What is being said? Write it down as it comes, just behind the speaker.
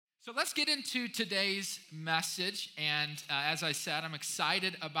So let's get into today's message. And as I said, I'm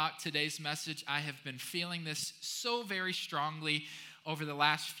excited about today's message. I have been feeling this so very strongly over the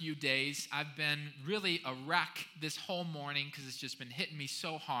last few days. I've been really a wreck this whole morning because it's just been hitting me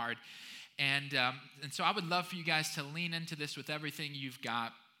so hard. And so I would love for you guys to lean into this with everything you've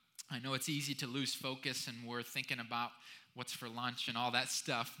got. I know it's easy to lose focus and we're thinking about what's for lunch and all that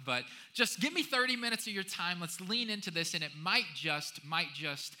stuff, but just give me 30 minutes of your time. Let's lean into this, and it might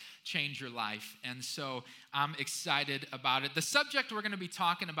just change your life. And so I'm excited about it. The subject we're going to be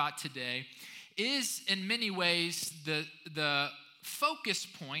talking about today is in many ways the focus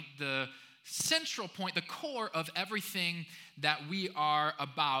point, the central point, the core of everything that we are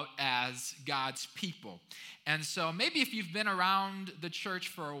about as God's people. And so maybe if you've been around the church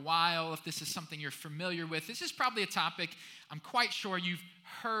for a while, if this is something you're familiar with, this is probably a topic I'm quite sure you've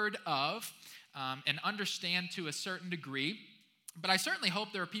heard of and understand to a certain degree. But I certainly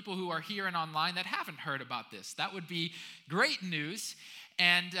hope there are people who are here and online that haven't heard about this. That would be great news.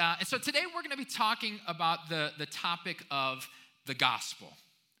 And so today we're going to be talking about the topic of the gospel,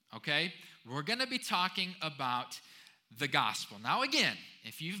 okay? We're going to be talking about the gospel. Now again,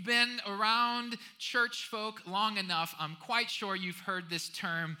 if you've been around church folk long enough, I'm quite sure you've heard this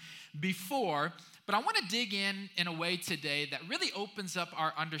term before, but I want to dig in a way today that really opens up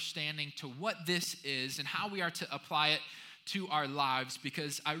our understanding to what this is and how we are to apply it to our lives,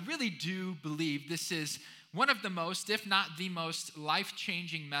 because I really do believe this is one of the most, if not the most,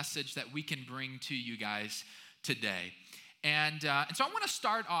 life-changing message that we can bring to you guys today. And so I want to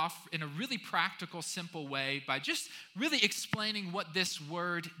start off in a really practical, simple way by just really explaining what this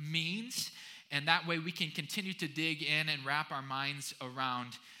word means. And that way we can continue to dig in and wrap our minds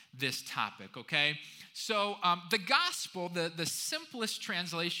around this topic, okay? So the gospel, the simplest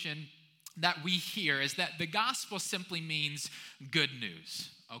translation that we hear is that the gospel simply means good news,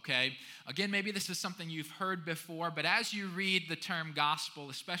 okay? Again, maybe this is something you've heard before, but as you read the term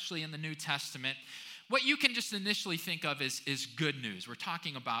gospel, especially in the New Testament, what you can just initially think of is good news. We're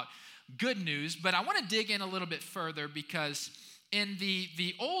talking about good news, but I want to dig in a little bit further because in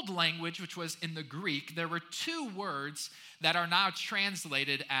the old language, which was in the Greek, there were two words that are now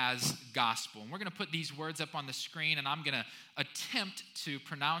translated as gospel. And we're going to put these words up on the screen, and I'm going to attempt to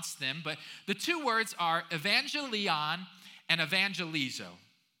pronounce them. But the two words are evangelion and evangelizo.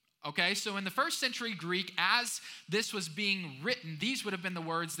 Okay, so in the first century Greek, as this was being written, these would have been the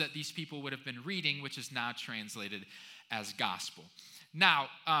words that these people would have been reading, which is now translated as gospel. Now,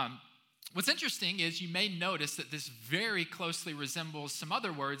 what's interesting is you may notice that this very closely resembles some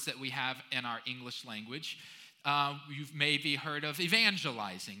other words that we have in our English language. You've maybe heard of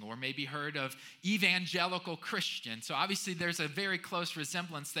evangelizing or maybe heard of evangelical Christian. So obviously there's a very close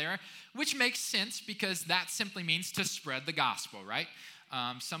resemblance there, which makes sense because that simply means to spread the gospel, right?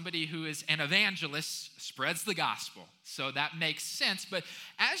 Somebody who is an evangelist spreads the gospel. So that makes sense. But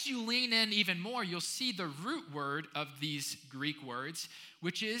as you lean in even more, you'll see the root word of these Greek words,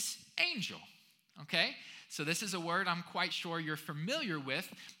 which is angel. Okay? So this is a word I'm quite sure you're familiar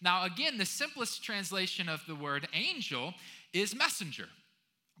with. Now, again, the simplest translation of the word angel is messenger.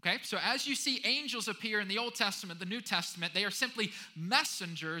 Okay? So as you see angels appear in the Old Testament, the New Testament, they are simply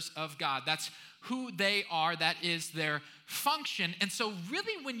messengers of God. That's who they are. That is their function. And so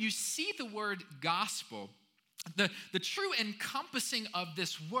really when you see the word gospel, the true encompassing of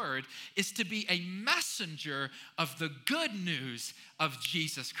this word is to be a messenger of the good news of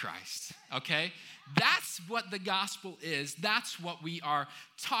Jesus Christ, okay? That's what the gospel is. That's what we are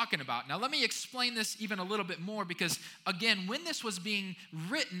talking about. Now, let me explain this even a little bit more because, again, when this was being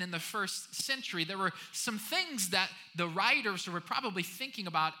written in the first century, there were some things that the writers were probably thinking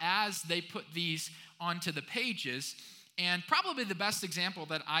about as they put these onto the pages. And probably the best example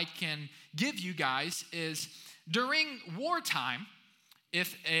that I can give you guys is during wartime,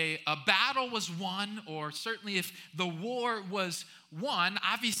 if a battle was won, or certainly if the war was won,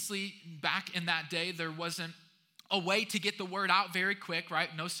 obviously back in that day, there wasn't a way to get the word out very quick, right?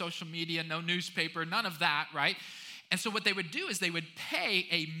 No social media, no newspaper, none of that, right? And so what they would do is they would pay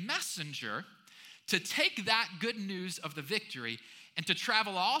a messenger to take that good news of the victory and to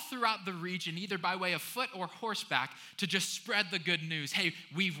travel all throughout the region, either by way of foot or horseback, to just spread the good news. Hey,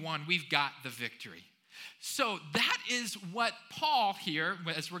 we've won, we've got the victory. So that is what Paul here,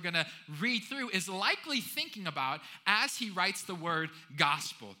 as we're going to read through, is likely thinking about as he writes the word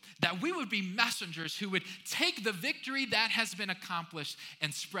gospel. That we would be messengers who would take the victory that has been accomplished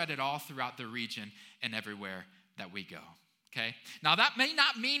and spread it all throughout the region and everywhere that we go. Okay? Now that may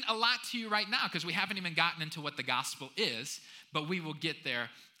not mean a lot to you right now because we haven't even gotten into what the gospel is, but we will get there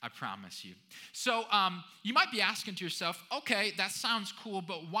I promise you. So you might be asking to yourself, okay, that sounds cool,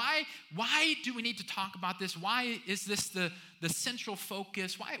 but why do we need to talk about this? Why is this the central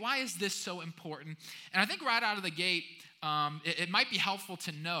focus? Why is this so important? And I think right out of the gate, it might be helpful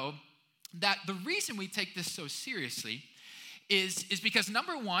to know that the reason we take this so seriously is because,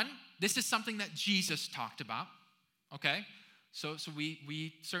 number one, this is something that Jesus talked about, okay? So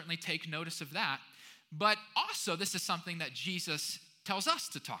we certainly take notice of that. But also, this is something that Jesus tells us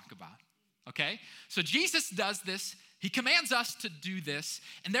to talk about, okay? So Jesus does this. He commands us to do this,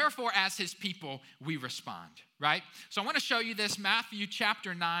 and therefore, as his people, we respond, right? So I want to show you this, Matthew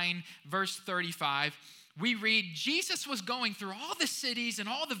chapter 9, verse 35. We read, Jesus was going through all the cities and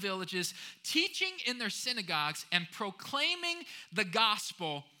all the villages, teaching in their synagogues and proclaiming the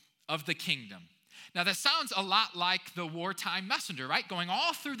gospel of the kingdom. Now, that sounds a lot like the wartime messenger, right? Going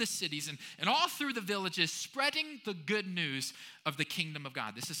all through the cities and all through the villages, spreading the good news of the kingdom of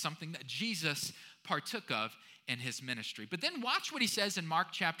God. This is something that Jesus partook of in his ministry. But then watch what he says in Mark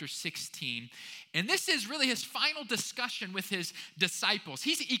chapter 16. And this is really his final discussion with his disciples.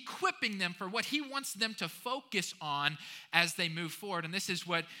 He's equipping them for what he wants them to focus on as they move forward. And this is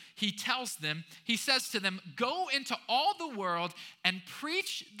what he tells them. He says to them, go into all the world and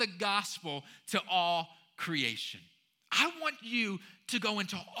preach the gospel to all creation. I want you to go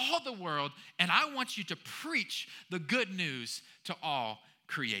into all the world and I want you to preach the good news to all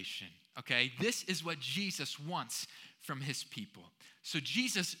creation. Okay, this is what Jesus wants from his people. So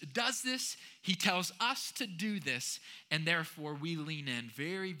Jesus does this, he tells us to do this, and therefore we lean in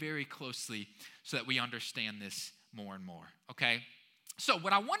very, very closely so that we understand this more and more, okay? So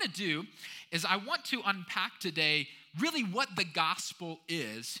what I want to do is I want to unpack today really what the gospel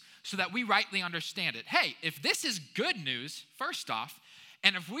is so that we rightly understand it. Hey, if this is good news, first off,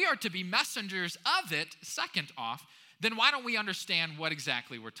 and if we are to be messengers of it, second off, then why don't we understand what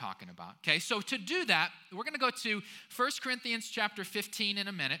exactly we're talking about? Okay, so to do that, we're going to go to 1 Corinthians chapter 15 in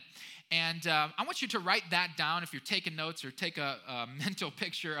a minute. And I want you to write that down if you're taking notes or take a mental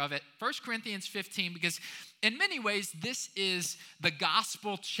picture of it. 1 Corinthians 15, because in many ways, this is the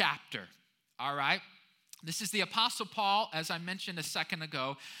gospel chapter, all right? This is the Apostle Paul, as I mentioned a second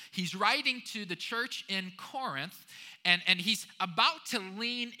ago. He's writing to the church in Corinth, and he's about to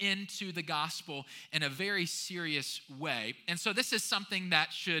lean into the gospel in a very serious way. And so this is something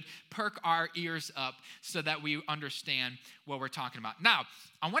that should perk our ears up so that we understand what we're talking about. Now,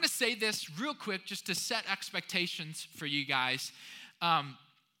 I want to say this real quick just to set expectations for you guys.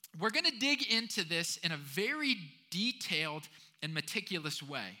 We're going to dig into this in a very detailed and meticulous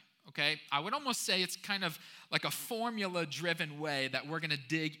way. Okay, I would almost say it's kind of like a formula-driven way that we're going to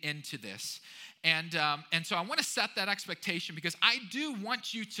dig into this. And so I want to set that expectation because I do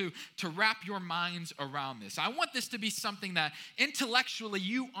want you to wrap your minds around this. I want this to be something that intellectually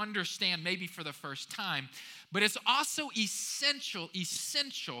you understand maybe for the first time, but it's also essential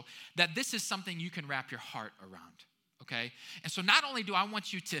that this is something you can wrap your heart around. Okay? And so not only do I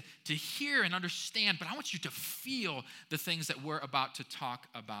want you to hear and understand, but I want you to feel the things that we're about to talk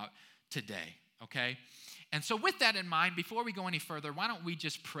about today, okay? And so with that in mind, before we go any further, why don't we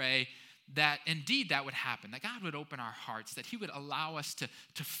just pray that indeed that would happen, that God would open our hearts, that he would allow us to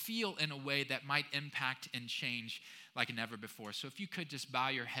feel in a way that might impact and change like never before. So if you could just bow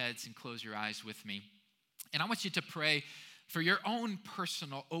your heads and close your eyes with me. And I want you to pray for your own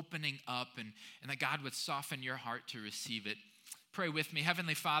personal opening up and that God would soften your heart to receive it. Pray with me.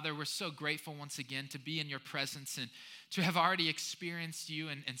 Heavenly Father, we're so grateful once again to be in your presence and to have already experienced you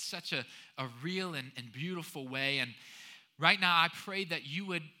in such a real and beautiful way. And right now, I pray that you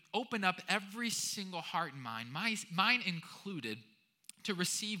would open up every single heart and mind, mine included, to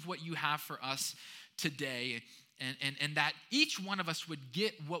receive what you have for us today. And that each one of us would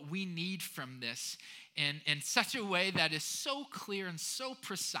get what we need from this in such a way that is so clear and so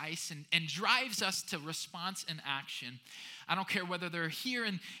precise and drives us to response and action. I don't care whether they're here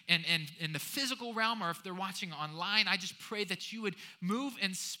in the physical realm or if they're watching online. I just pray that you would move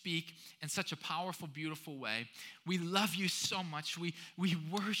and speak in such a powerful, beautiful way. We love you so much. We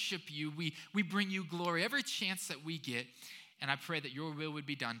worship you. We bring you glory every chance that we get. And I pray that your will would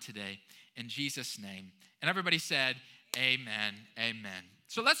be done today. In Jesus' name. And everybody said, amen, amen.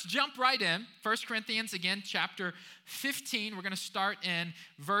 So let's jump right in. 1 Corinthians, again, chapter 15. We're going to start in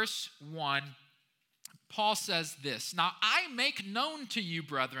verse 1. Paul says this, now I make known to you,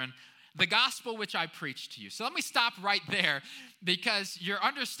 brethren, the gospel which I preached to you. So let me stop right there because you're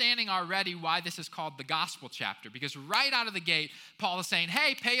understanding already why this is called the gospel chapter. Because right out of the gate, Paul is saying,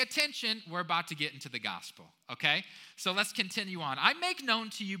 hey, pay attention. We're about to get into the gospel, okay? So let's continue on. I make known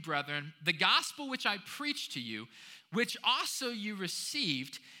to you, brethren, the gospel which I preached to you, which also you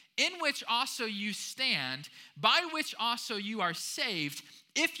received, in which also you stand, by which also you are saved,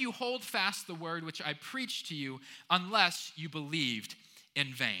 if you hold fast the word which I preached to you, unless you believed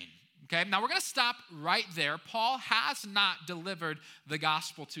in vain. Okay, now we're going to stop right there. Paul has not delivered the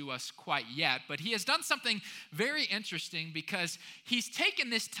gospel to us quite yet, but he has done something very interesting because he's taken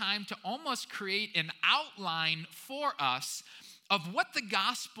this time to almost create an outline for us of what the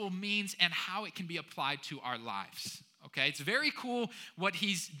gospel means and how it can be applied to our lives. Okay, it's very cool what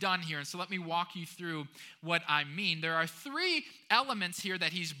he's done here. And so let me walk you through what I mean. There are three elements here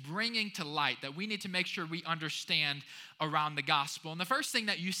that he's bringing to light that we need to make sure we understand around the gospel. And the first thing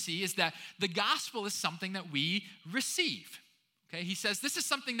that you see is that the gospel is something that we receive. Okay, he says this is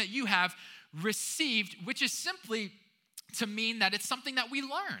something that you have received, which is simply to mean that it's something that we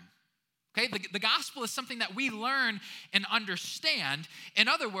learn. Okay, the gospel is something that we learn and understand. In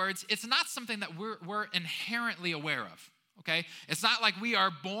other words, it's not something that we're inherently aware of. Okay, it's not like we are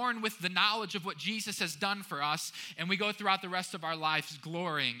born with the knowledge of what Jesus has done for us and we go throughout the rest of our lives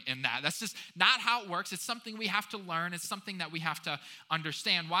glorying in that. That's just not how it works. It's something we have to learn. It's something that we have to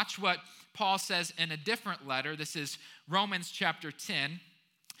understand. Watch what Paul says in a different letter. This is Romans chapter 10.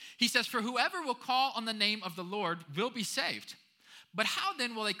 He says, "For whoever will call on the name of the Lord will be saved. But how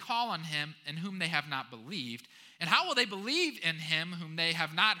then will they call on him in whom they have not believed? And how will they believe in him whom they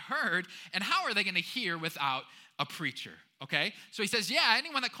have not heard? And how are they going to hear without a preacher?" Okay, so he says, yeah,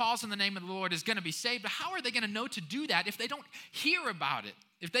 anyone that calls on the name of the Lord is going to be saved. But how are they going to know to do that if they don't hear about it,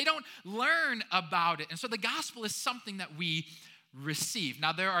 if they don't learn about it? And so the gospel is something that we receive.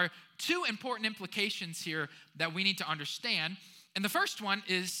 Now, there are two important implications here that we need to understand. And the first one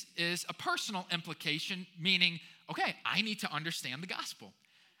is a personal implication, meaning, okay, I need to understand the gospel.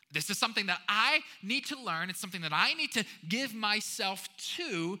 This is something that I need to learn. It's something that I need to give myself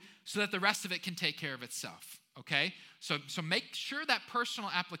to so that the rest of it can take care of itself, okay? So make sure that personal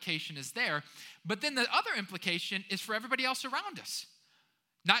application is there. But then the other implication is for everybody else around us.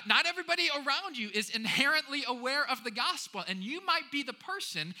 Not everybody around you is inherently aware of the gospel, and you might be the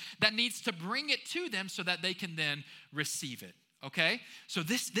person that needs to bring it to them so that they can then receive it. Okay, so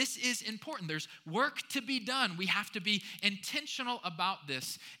this is important. There's work to be done. We have to be intentional about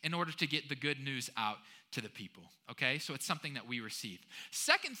this in order to get the good news out to the people. Okay, so it's something that we receive.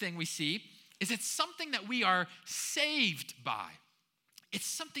 Second thing we see is it's something that we are saved by. It's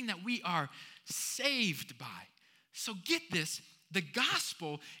something that we are saved by. So get this, the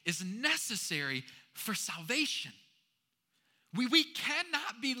gospel is necessary for salvation. We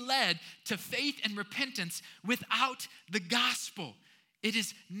cannot be led to faith and repentance without the gospel. It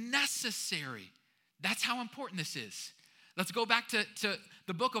is necessary. That's how important this is. Let's go back to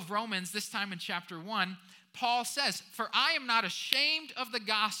the book of Romans, this time in chapter 1. Paul says, "For I am not ashamed of the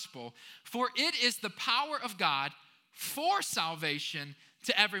gospel, for it is the power of God for salvation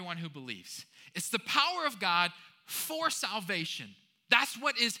to everyone who believes." It's the power of God for salvation. That's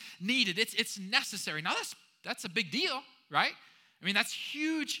what is needed. It's necessary. Now, that's a big deal. Right? I mean, that's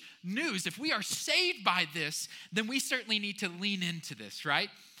huge news. If we are saved by this, then we certainly need to lean into this, right?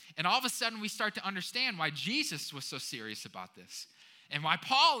 And all of a sudden, we start to understand why Jesus was so serious about this and why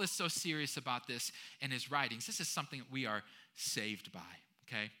Paul is so serious about this in his writings. This is something that we are saved by,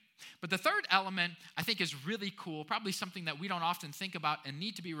 okay? But the third element, I think, is really cool, probably something that we don't often think about and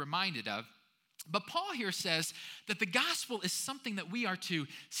need to be reminded of. But Paul here says that the gospel is something that we are to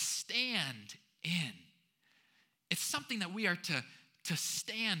stand in. It's something that we are to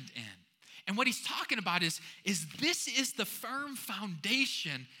stand in. And what he's talking about is this is the firm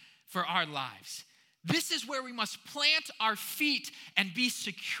foundation for our lives. This is where we must plant our feet and be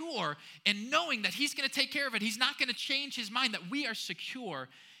secure in knowing that he's going to take care of it. He's not going to change his mind, that we are secure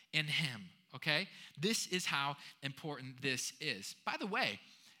in him, okay? This is how important this is. By the way,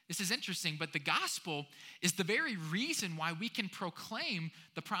 this is interesting, but the gospel is the very reason why we can proclaim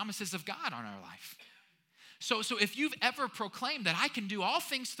the promises of God on our life. So if you've ever proclaimed that I can do all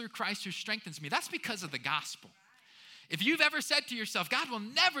things through Christ who strengthens me, that's because of the gospel. If you've ever said to yourself, God will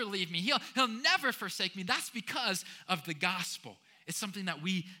never leave me, he'll never forsake me, that's because of the gospel. It's something that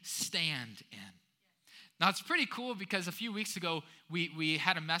we stand in. Now, it's pretty cool because a few weeks ago, we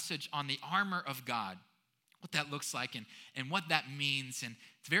had a message on the armor of God, what that looks like and what that means. And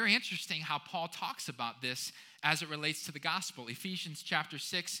it's very interesting how Paul talks about this as it relates to the gospel. Ephesians chapter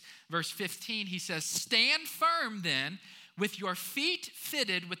 6, verse 15, he says, "Stand firm then with your feet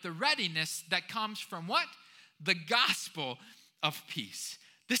fitted with the readiness that comes from" what? The gospel of peace.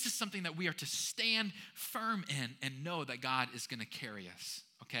 This is something that we are to stand firm in and know that God is going to carry us,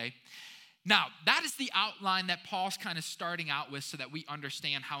 okay? Now, that is the outline that Paul's kind of starting out with so that we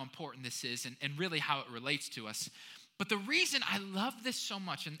understand how important this is and really how it relates to us. But the reason I love this so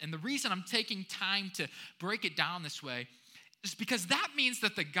much, and the reason I'm taking time to break it down this way, is because that means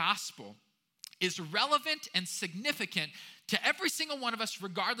that the gospel is relevant and significant to every single one of us,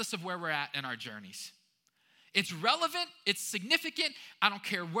 regardless of where we're at in our journeys. It's relevant, it's significant. I don't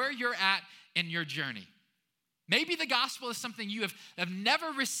care where you're at in your journey. Maybe the gospel is something you have never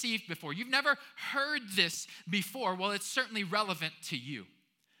received before. You've never heard this before. Well, it's certainly relevant to you.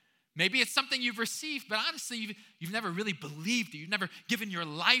 Maybe it's something you've received, but honestly, you've never really believed it. You've never given your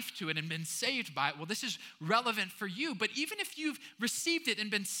life to it and been saved by it. Well, this is relevant for you. But even if you've received it and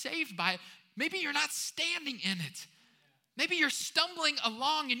been saved by it, maybe you're not standing in it. Maybe you're stumbling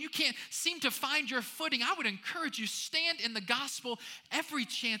along and you can't seem to find your footing. I would encourage you, stand in the gospel every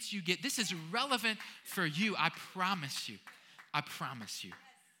chance you get. This is relevant for you. I promise you. I promise you.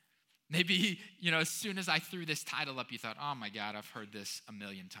 Maybe, as soon as I threw this title up, you thought, oh my God, I've heard this a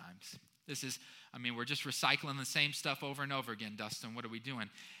million times. We're just recycling the same stuff over and over again, Dustin. What are we doing? And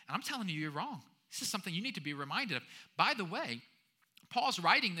I'm telling you, you're wrong. This is something you need to be reminded of. By the way, Paul's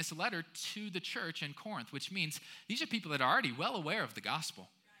writing this letter to the church in Corinth, which means these are people that are already well aware of the gospel.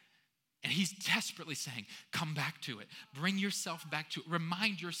 And he's desperately saying, come back to it. Bring yourself back to it.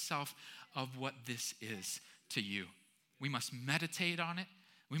 Remind yourself of what this is to you. We must meditate on it.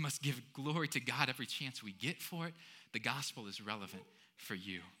 We must give glory to God every chance we get for it. The gospel is relevant for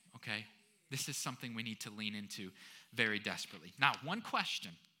you, okay? This is something we need to lean into very desperately. Now, one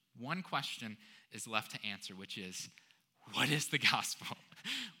question is left to answer, which is, what is the gospel?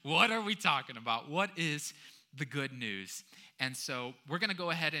 What are we talking about? What is the good news? And so we're going to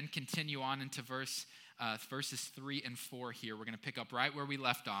go ahead and continue on into verses 3 and 4 here. We're going to pick up right where we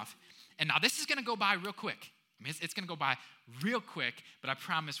left off. And now this is going to go by real quick. It's going to go by real quick, but I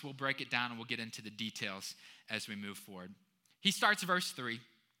promise we'll break it down and we'll get into the details as we move forward. He starts verse 3.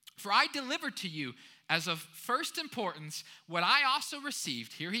 For I delivered to you as of first importance what I also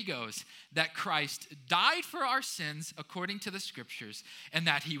received, here he goes, that Christ died for our sins according to the scriptures, and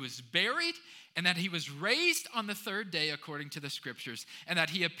that he was buried, and that he was raised on the third day according to the scriptures, and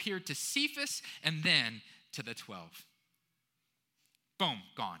that he appeared to Cephas and then to the 12. Boom,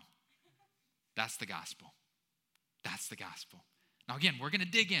 gone. That's the gospel. That's the gospel. Now again, we're going to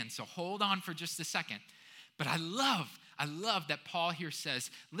dig in, so hold on for just a second. But I love that Paul here says,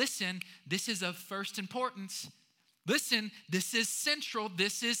 listen, this is of first importance. Listen, this is central.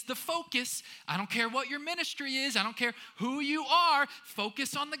 This is the focus. I don't care what your ministry is. I don't care who you are.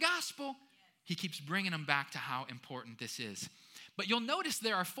 Focus on the gospel. He keeps bringing them back to how important this is. But you'll notice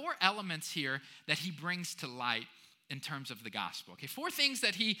there are 4 elements here that he brings to light in terms of the gospel. Okay, 4 things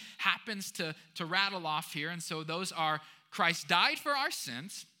that he happens to rattle off here. And so those are Christ died for our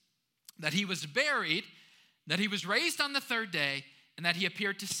sins, that he was buried, that he was raised on the third day, and that he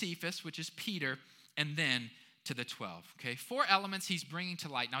appeared to Cephas, which is Peter, and then to the 12. Okay, 4 elements he's bringing to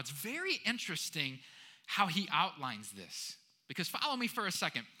light. Now, it's very interesting how he outlines this, because follow me for a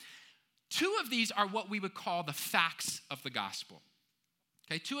second. 2 of these are what we would call the facts of the gospel.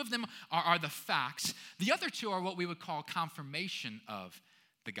 Okay, 2 of them are the facts. The other 2 are what we would call confirmation of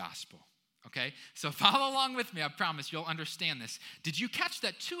the gospel. Okay, so follow along with me. I promise you'll understand this. Did you catch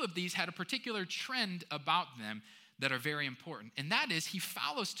that 2 of these had a particular trend about them that are very important? And that is, he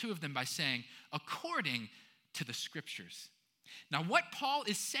follows 2 of them by saying, according to the scriptures. Now, what Paul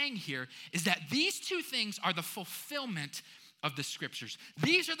is saying here is that these 2 things are the fulfillment of the scriptures.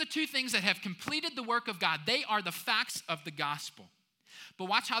 These are the 2 things that have completed the work of God. They are the facts of the gospel. But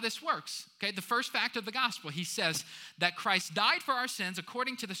watch how this works, okay? The first fact of the gospel, he says that Christ died for our sins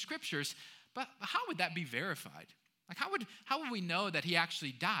according to the scriptures, but how would that be verified? Like, how would we know that he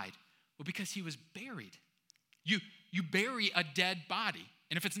actually died? Well, because he was buried. You bury a dead body,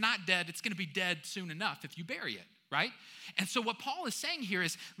 and if it's not dead, it's going to be dead soon enough if you bury it, right? And so what Paul is saying here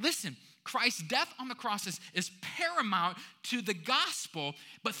is, listen, Christ's death on the cross is paramount to the gospel,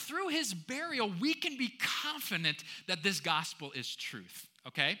 but through his burial, we can be confident that this gospel is truth,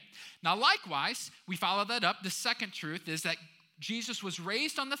 okay? Now, likewise, we follow that up. The second truth is that Jesus was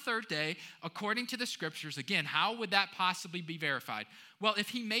raised on the third day according to the scriptures. Again, how would that possibly be verified? Well, if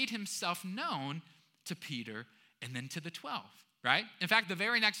he made himself known to Peter and then to the 12. Right? In fact, the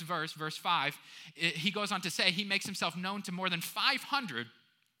very next verse, verse 5, he goes on to say he makes himself known to more than 500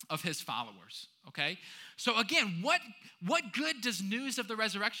 of his followers, okay? So again, what good does news of the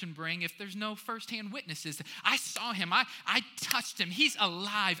resurrection bring if there's no firsthand witnesses? I saw him. I touched him. He's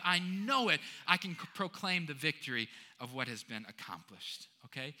alive. I know it. I can proclaim the victory of what has been accomplished,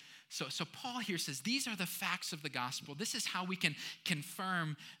 okay? So Paul here says these are the facts of the gospel. This is how we can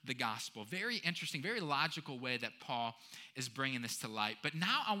confirm the gospel. Very interesting, very logical way that Paul is bringing this to light. But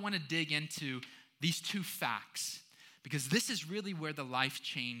now I want to dig into these 2 facts, Because this is really where the life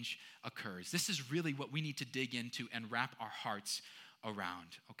change occurs. This is really what we need to dig into and wrap our hearts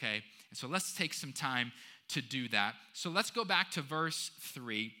around, okay? And so let's take some time to do that. So let's go back to verse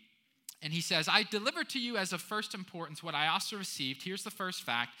 3. And he says, I delivered to you as of first importance what I also received. Here's the first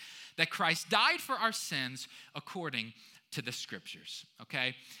fact, that Christ died for our sins according to the scriptures,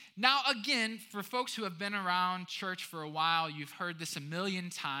 okay? Now, again, for folks who have been around church for a while, you've heard this a million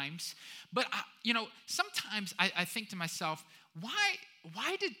times. But, sometimes I think to myself,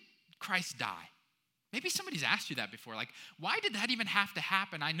 why did Christ die? Maybe somebody's asked you that before. Like, why did that even have to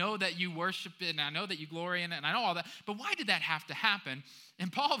happen? I know that you worship it, and I know that you glory in it, and I know all that. But why did that have to happen?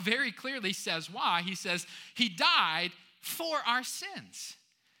 And Paul very clearly says why. He says, he died for our sins.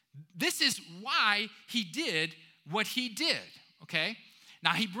 This is why he did what he did, okay?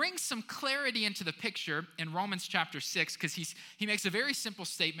 Now, he brings some clarity into the picture in Romans chapter 6 because he makes a very simple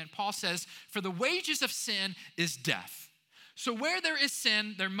statement. Paul says, for the wages of sin is death. So where there is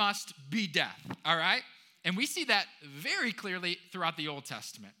sin, there must be death, all right? And we see that very clearly throughout the Old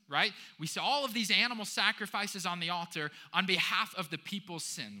Testament, right? We see all of these animal sacrifices on the altar on behalf of the people's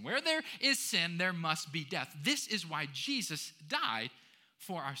sin. Where there is sin, there must be death. This is why Jesus died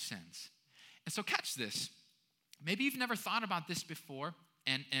for our sins. And so catch this. Maybe you've never thought about this before,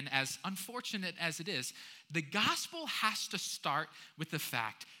 and as unfortunate as it is, the gospel has to start with the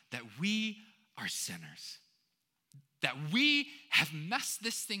fact that we are sinners, that we have messed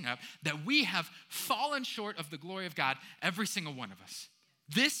this thing up, that we have fallen short of the glory of God, every single one of us.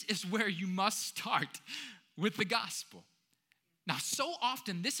 This is where you must start with the gospel. Now, so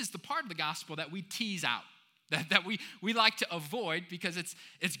often, this is the part of the gospel that we tease out, that we like to avoid because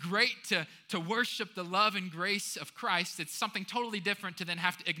it's great to worship the love and grace of Christ. It's something totally different to then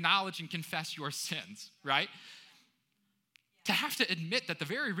have to acknowledge and confess your sins, right? To have to admit that the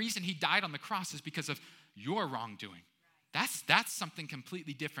very reason he died on the cross is because of your wrongdoing. That's something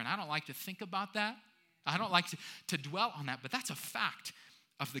completely different. I don't like to think about that. I don't like to dwell on that, but that's a fact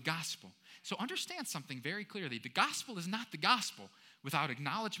of the gospel. So understand something very clearly. The gospel is not the gospel without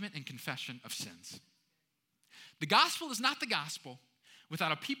acknowledgement and confession of sins. The gospel is not the gospel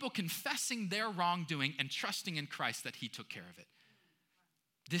without a people confessing their wrongdoing and trusting in Christ that he took care of it.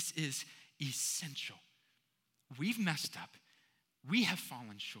 This is essential. We've messed up. We have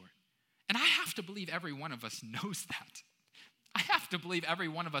fallen short. And I have to believe every one of us knows that. I have to believe every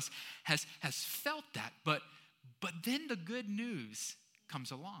one of us has felt that. But then the good news comes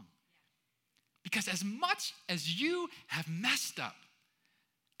along. Because as much as you have messed up,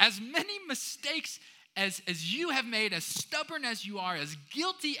 as many mistakes as you have made, as stubborn as you are, as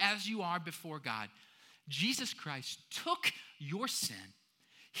guilty as you are before God, Jesus Christ took your sin.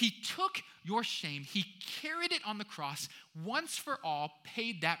 He took your shame. He carried it on the cross once for all,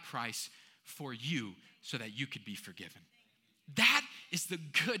 paid that price for you so that you could be forgiven. That is the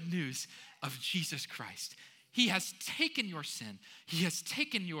good news of Jesus Christ. He has taken your sin. He has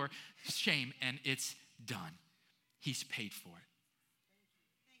taken your shame, and it's done. He's paid for it.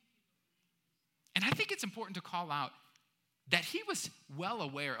 And I think it's important to call out that he was well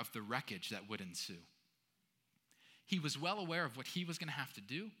aware of the wreckage that would ensue. He was well aware of what he was going to have to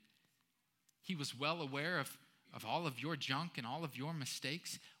do. He was well aware of all of your junk and all of your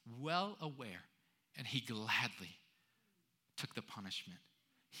mistakes, well aware. And he gladly took the punishment.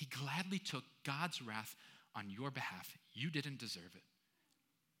 He gladly took God's wrath on your behalf. You didn't deserve it.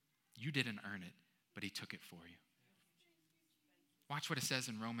 You didn't earn it, but he took it for you. Watch what it says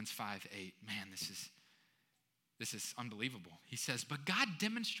in Romans 5:8. Man, this is unbelievable. He says, but God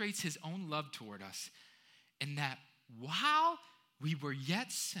demonstrates his own love toward us in that while we were yet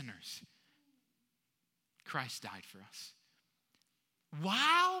sinners, Christ died for us.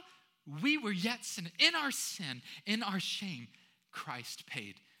 While we were yet sinners, in our sin, in our shame, Christ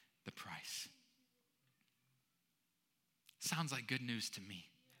paid the price. Sounds like good news to me.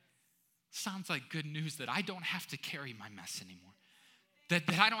 Sounds like good news that I don't have to carry my mess anymore. That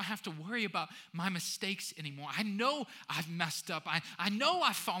I don't have to worry about my mistakes anymore. I know I've messed up. I know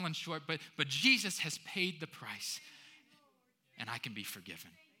I've fallen short, but Jesus has paid the price, and I can be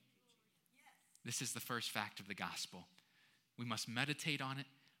forgiven. This is the first fact of the gospel. We must meditate on it,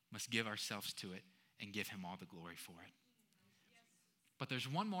 must give ourselves to it, and give him all the glory for it. But there's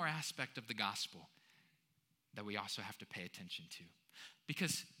one more aspect of the gospel that we also have to pay attention to.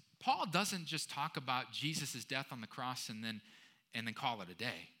 Because Paul doesn't just talk about Jesus' death on the cross and then call it a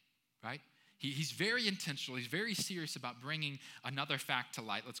day, right? He's very intentional. He's very serious about bringing another fact to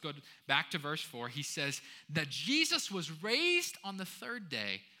light. Let's go back to verse 4. He says that Jesus was raised on the third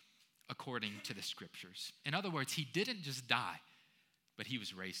day according to the scriptures. In other words, he didn't just die, but he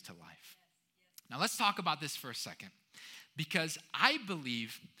was raised to life. Now let's talk about this for a second. because I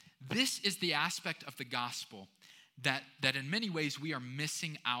believe this is the aspect of the gospel that in many ways we are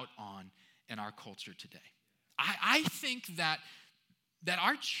missing out on in our culture today. I think that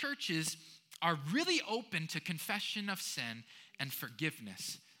our churches are really open to confession of sin and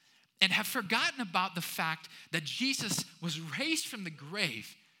forgiveness and have forgotten about the fact that Jesus was raised from the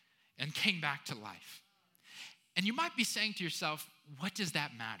grave and came back to life. And you might be saying to yourself, what does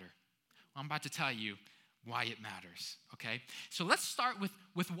that matter? Well, I'm about to tell you why it matters, okay? So let's start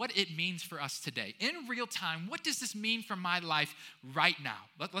with what it means for us today. In real time, what does this mean for my life right now?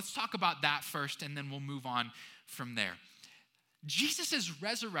 Let's talk about that first, and then we'll move on from there. Jesus'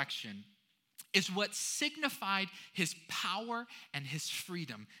 resurrection is what signified his power and his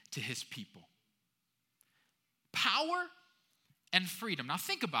freedom to his people. Power and freedom. Now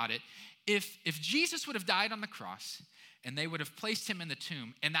think about it. If Jesus would have died on the cross and they would have placed him in the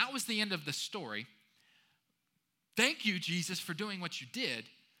tomb, and that was the end of the story, thank you, Jesus, for doing what you did,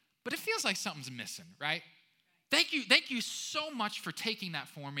 but it feels like something's missing, right? Thank you so much for taking that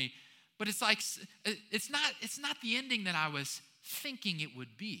for me, but it's like, it's not the ending that I was thinking it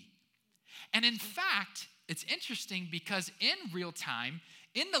would be. And in fact, it's interesting because in real time,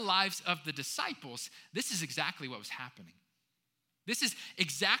 in the lives of the disciples, this is exactly what was happening. This is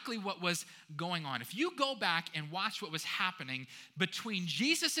exactly what was going on. If you go back and watch what was happening between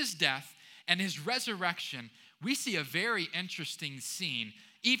Jesus' death and his resurrection, we see a very interesting scene,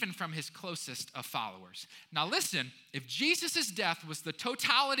 even from his closest of followers. Now listen, if Jesus' death was the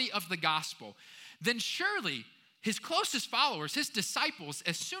totality of the gospel, then surely his closest followers, his disciples,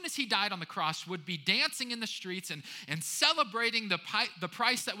 as soon as he died on the cross, would be dancing in the streets and celebrating the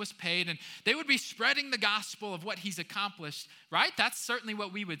price that was paid, and they would be spreading the gospel of what he's accomplished, right? That's certainly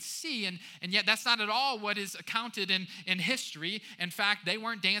what we would see, and yet that's not at all what is accounted in history. In fact, they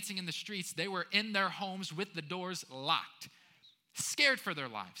weren't dancing in the streets. They were in their homes with the doors locked, scared for their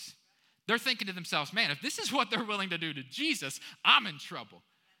lives. They're thinking to themselves, man, if this is what they're willing to do to Jesus, I'm in trouble.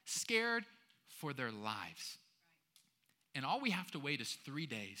 Scared for their lives. And all we have to wait is 3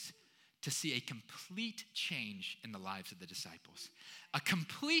 days to see a complete change in the lives of the disciples. A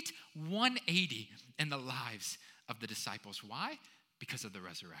complete 180 in the lives of the disciples. Why? Because of the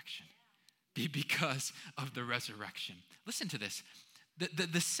resurrection. Because of the resurrection. Listen to this.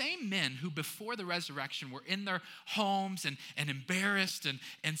 The same men who before the resurrection were in their homes and embarrassed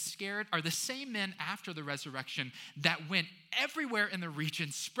and scared are the same men after the resurrection that went everywhere in the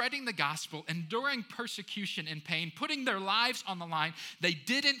region spreading the gospel, enduring persecution and pain, putting their lives on the line. They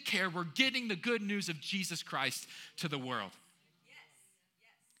didn't care. We're getting the good news of Jesus Christ to the world.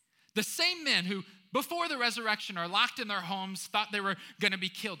 The same men who before the resurrection are locked in their homes, thought they were going to be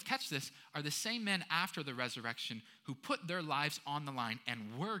killed, catch this, are the same men after the resurrection who put their lives on the line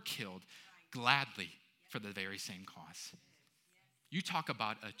and were killed gladly for the very same cause. You talk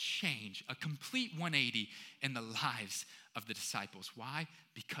about a change, a complete 180 in the lives of the disciples. Why?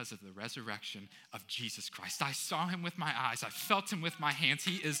 Because of the resurrection of Jesus Christ. I saw him with my eyes. I felt him with my hands.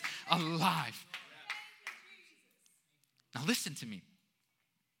 He is alive. Now listen to me.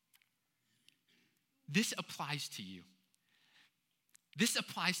 This applies to you. This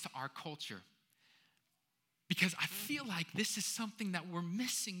applies to our culture. Because I feel like this is something that we're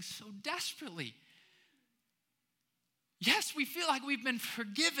missing so desperately. Yes, we feel like we've been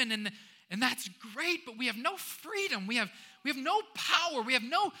forgiven and that's great, but we have no freedom. We have no power. We have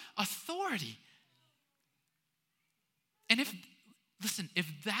no authority. And if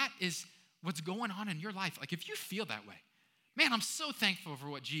that is what's going on in your life, like if you feel that way, man, I'm so thankful for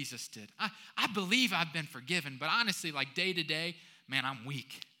what Jesus did. I believe I've been forgiven, but honestly, like day to day, man, I'm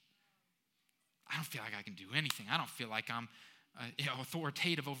weak. I don't feel like I can do anything. I don't feel like I'm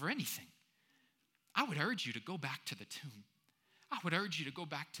authoritative over anything. I would urge you to go back to the tomb. I would urge you to go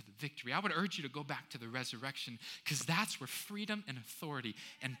back to the victory. I would urge you to go back to the resurrection because that's where freedom and authority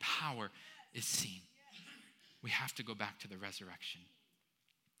and power is seen. We have to go back to the resurrection.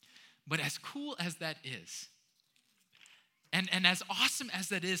 But as cool as that is, and as awesome as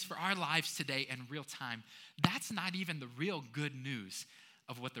that is for our lives today in real time, that's not even the real good news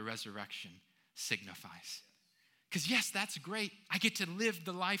of what the resurrection signifies. Because yes, that's great. I get to live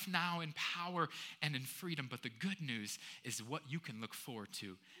the life now in power and in freedom, but the good news is what you can look forward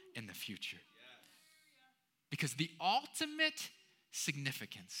to in the future. Because the ultimate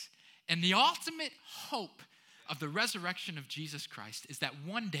significance and the ultimate hope of the resurrection of Jesus Christ is that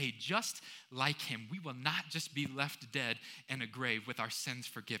one day, just like him, we will not just be left dead in a grave with our sins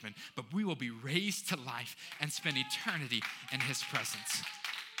forgiven, but we will be raised to life and spend eternity in his presence.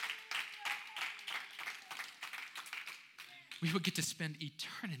 We will get to spend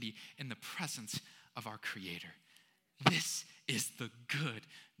eternity in the presence of our Creator. This is the good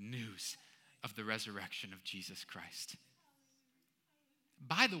news of the resurrection of Jesus Christ.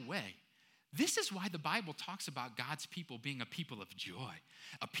 By the way, this is why the Bible talks about God's people being a people of joy,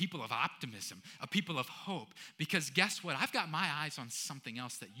 a people of optimism, a people of hope. Because guess what? I've got my eyes on something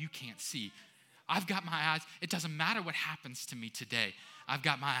else that you can't see. I've got my eyes. It doesn't matter what happens to me today. I've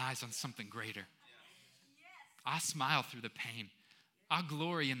got my eyes on something greater. I smile through the pain. I'll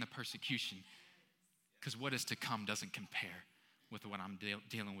glory in the persecution because what is to come doesn't compare with what I'm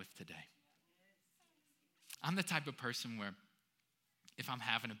dealing with today. I'm the type of person where if I'm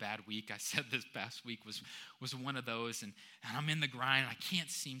having a bad week, I said this past week was one of those, and I'm in the grind, I can't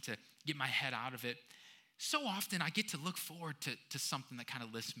seem to get my head out of it. So often I get to look forward to something that kind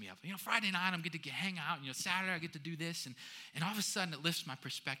of lifts me up. Friday night I'm get to hang out, Saturday I get to do this, and all of a sudden it lifts my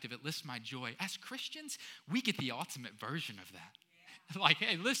perspective, it lifts my joy. As Christians, we get the ultimate version of that. Like,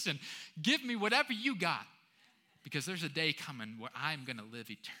 hey, listen, give me whatever you got, because there's a day coming where I'm going to live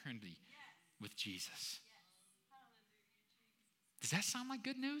eternity with Jesus. Does that sound like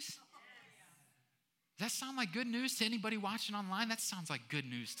good news? Does that sound like good news to anybody watching online? That sounds like good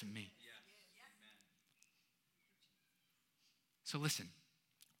news to me. So listen,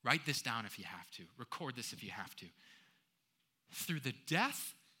 write this down if you have to. Record this if you have to. Through the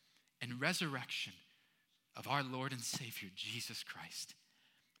death and resurrection of our Lord and Savior, Jesus Christ,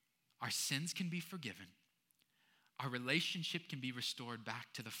 our sins can be forgiven. Our relationship can be restored back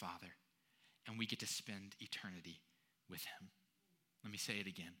to the Father, and we get to spend eternity with him. Let me say it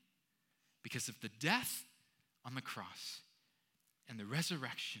again. Because of the death on the cross and the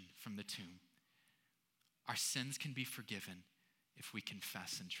resurrection from the tomb, our sins can be forgiven if we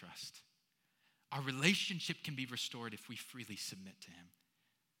confess and trust. Our relationship can be restored if we freely submit to him.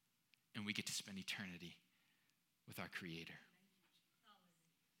 And we get to spend eternity with our Creator.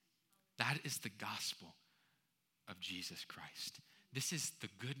 That is the gospel of Jesus Christ. This is the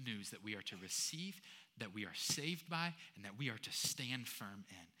good news that we are to receive, that we are saved by, and that we are to stand firm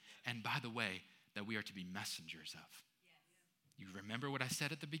in. And by the way, that we are to be messengers of. You remember what I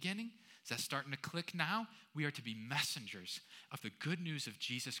said at the beginning? Is that starting to click now? We are to be messengers of the good news of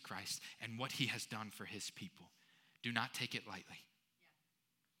Jesus Christ and what he has done for his people. Do not take it lightly.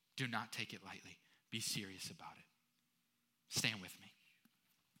 Do not take it lightly. Be serious about it. Stand with me.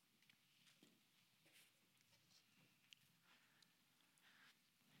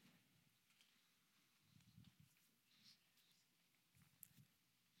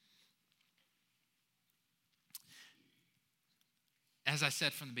 As I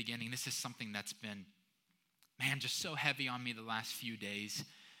said from the beginning, this is something that's been, just so heavy on me the last few days.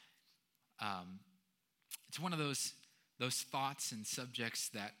 It's one of those thoughts and subjects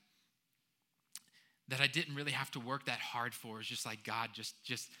that I didn't really have to work that hard for. It's just like God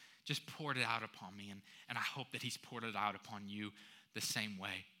just poured it out upon me, and I hope that he's poured it out upon you the same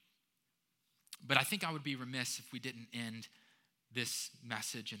way. But I think I would be remiss if we didn't end this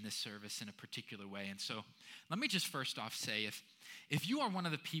message and this service in a particular way. And so let me just first off say, if you are one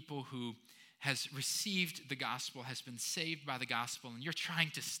of the people who has received the gospel, has been saved by the gospel, and you're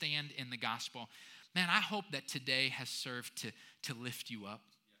trying to stand in the gospel, man, I hope that today has served to lift you up.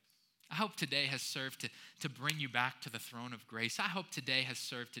 I hope today has served to bring you back to the throne of grace. I hope today has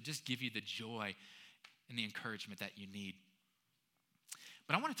served to just give you the joy and the encouragement that you need.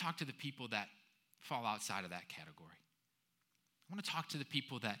 But I want to talk to the people that fall outside of that category. I want to talk to the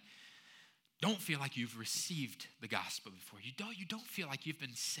people that don't feel like you've received the gospel before. You don't feel like you've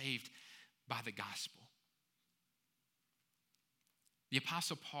been saved by the gospel. The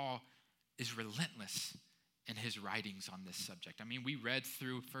Apostle Paul is relentless in his writings on this subject. We read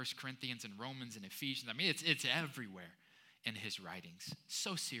through 1 Corinthians and Romans and Ephesians. It's everywhere in his writings.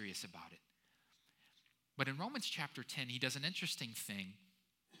 So serious about it. But in Romans chapter 10, he does an interesting thing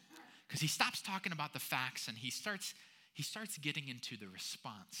because he stops talking about the facts and he starts getting into the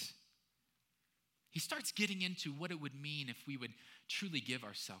response. He starts getting into what it would mean if we would truly give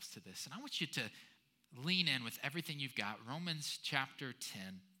ourselves to this. And I want you to lean in with everything you've got. Romans chapter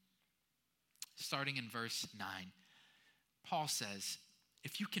 10, starting in verse 9. Paul says,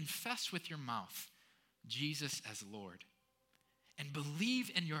 if you confess with your mouth Jesus as Lord and believe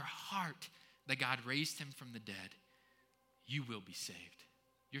in your heart that God raised him from the dead, you will be saved.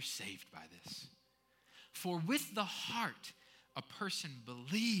 You're saved by this. For with the heart a person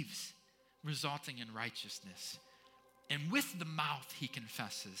believes, resulting in righteousness, and with the mouth he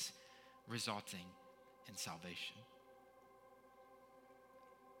confesses, resulting in salvation.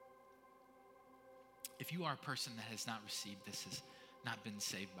 If you are a person that has not received this, has not been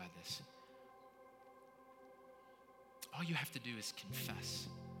saved by this, all you have to do is confess.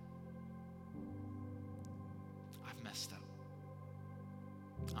 I've messed up.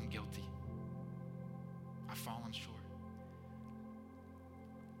 I'm guilty. I've fallen short.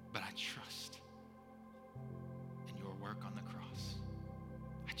 But I trust in your work on the cross.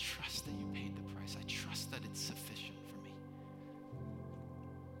 I trust that you paid the price. I trust that it's sufficient for me.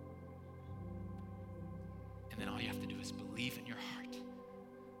 And then all you have to do is believe in your heart.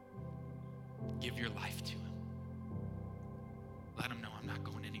 Give your life to him. Let him know I'm not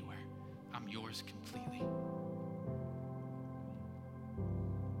going anywhere. I'm yours completely.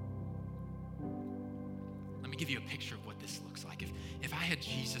 Let me give you a picture of what this looks like. If I had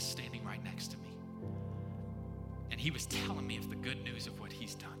Jesus standing right next to me, and he was telling me of the good news of what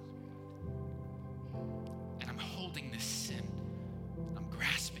he's done, and I'm holding this sin, I'm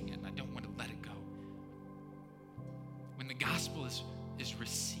grasping it, and I don't want to let it go. When the gospel is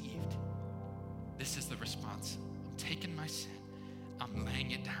received, this is the response. I'm taking my sin, I'm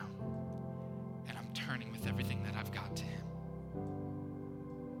laying it down, and I'm turning with everything that I've got to him.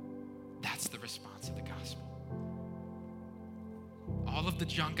 That's the response of the gospel. All of the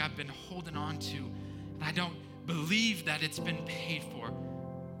junk I've been holding on to, and I don't believe that it's been paid for,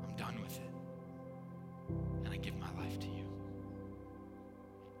 I'm done with it. And I give my life to you.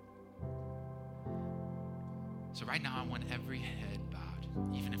 So right now I want every head bowed,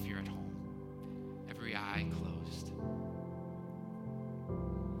 even if you're at home, every eye closed.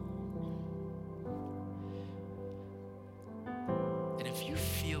 And if you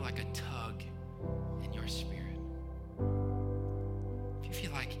feel like a tug in your spirit, if you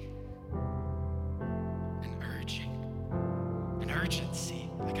feel like an urgency,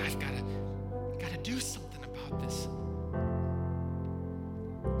 like I've got to do something about this,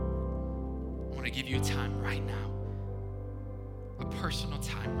 I want to give you time right now, a personal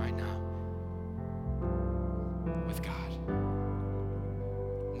time right now with God.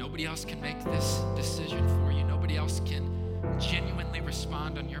 Nobody else can make this decision for you. Nobody else can genuinely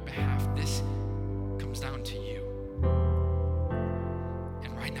respond on your behalf. This comes down to you.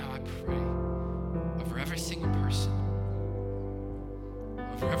 And right now I pray over every single person,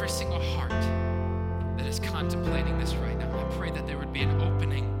 over every single heart that is contemplating this right now. I pray that there would be an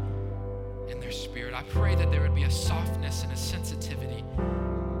opening in their spirit. I pray that there would be a softness and a sensitivity,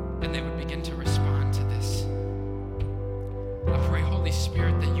 and they would begin to respond to this. I pray, Holy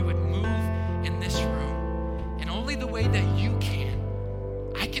Spirit, that you would move in this room in only the way that you can.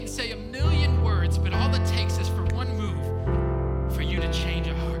 I can say a million